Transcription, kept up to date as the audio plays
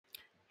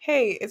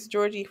Hey, it's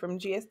Georgie from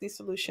GSD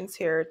Solutions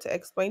here to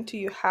explain to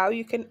you how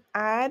you can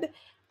add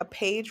a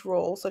page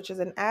role, such as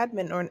an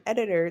admin or an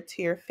editor,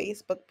 to your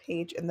Facebook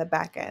page in the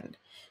back end.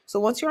 So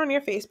once you're on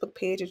your Facebook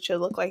page, it should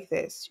look like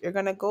this. You're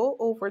going to go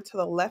over to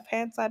the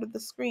left-hand side of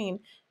the screen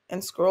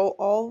and scroll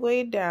all the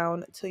way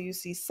down till you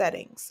see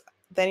settings.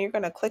 Then you're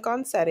going to click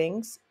on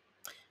settings.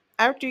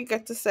 After you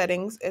get to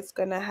settings, it's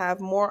going to have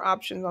more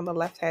options on the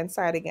left-hand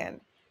side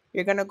again.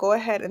 You're going to go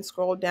ahead and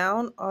scroll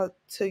down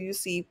till you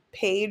see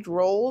page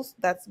roles.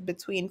 That's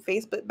between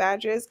Facebook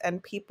badges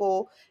and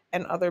people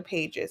and other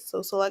pages.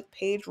 So select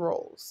page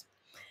roles.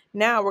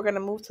 Now we're going to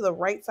move to the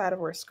right side of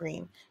our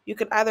screen. You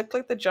can either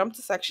click the jump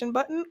to section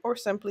button or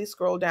simply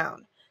scroll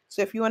down.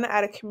 So if you want to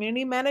add a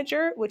community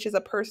manager, which is a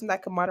person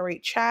that can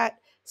moderate chat,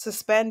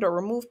 suspend or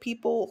remove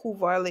people who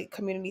violate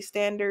community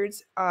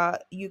standards,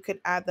 you could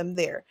add them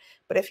there.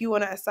 But if you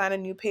want to assign a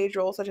new page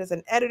role, such as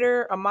an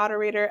editor, a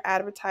moderator,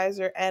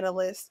 advertiser,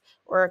 analyst,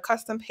 or a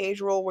custom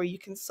page role where you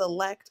can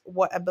select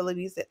what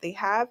abilities that they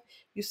have,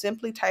 you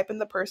simply type in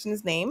the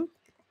person's name.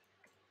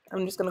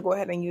 I'm just going to go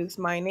ahead and use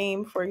my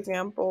name, for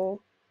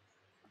example.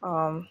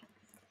 Um,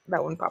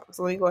 that wouldn't pop up.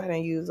 So let me go ahead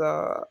and use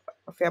a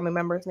family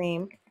member's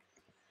name.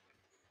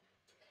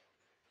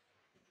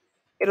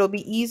 It'll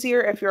be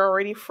easier if you're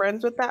already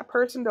friends with that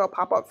person. They'll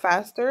pop up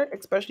faster,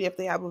 especially if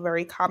they have a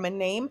very common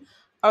name.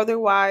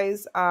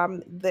 Otherwise,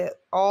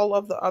 all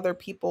of the other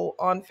people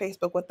on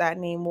Facebook with that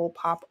name will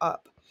pop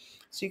up.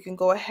 So you can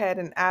go ahead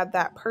and add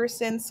that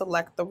person,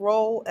 select the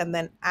role, and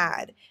then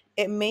add.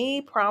 It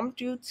may prompt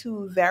you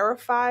to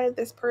verify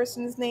this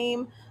person's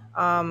name,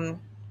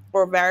 um,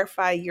 or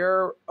verify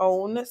your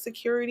own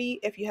security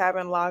if you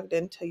haven't logged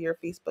into your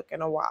Facebook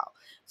in a while.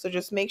 So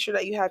just make sure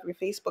that you have your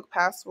Facebook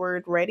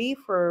password ready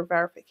for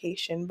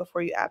verification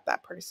before you add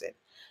that person.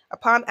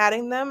 Upon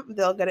adding them,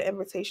 they'll get an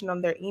invitation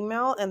on their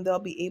email and they'll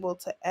be able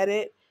to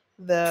edit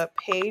the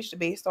page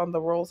based on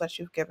the roles that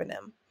you've given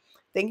them.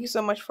 Thank you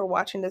so much for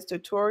watching this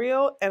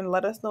tutorial, and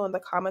let us know in the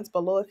comments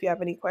below if you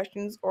have any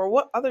questions or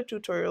what other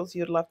tutorials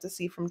you'd love to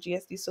see from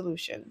GSD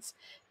Solutions.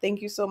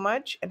 Thank you so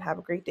much and have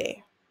a great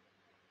day.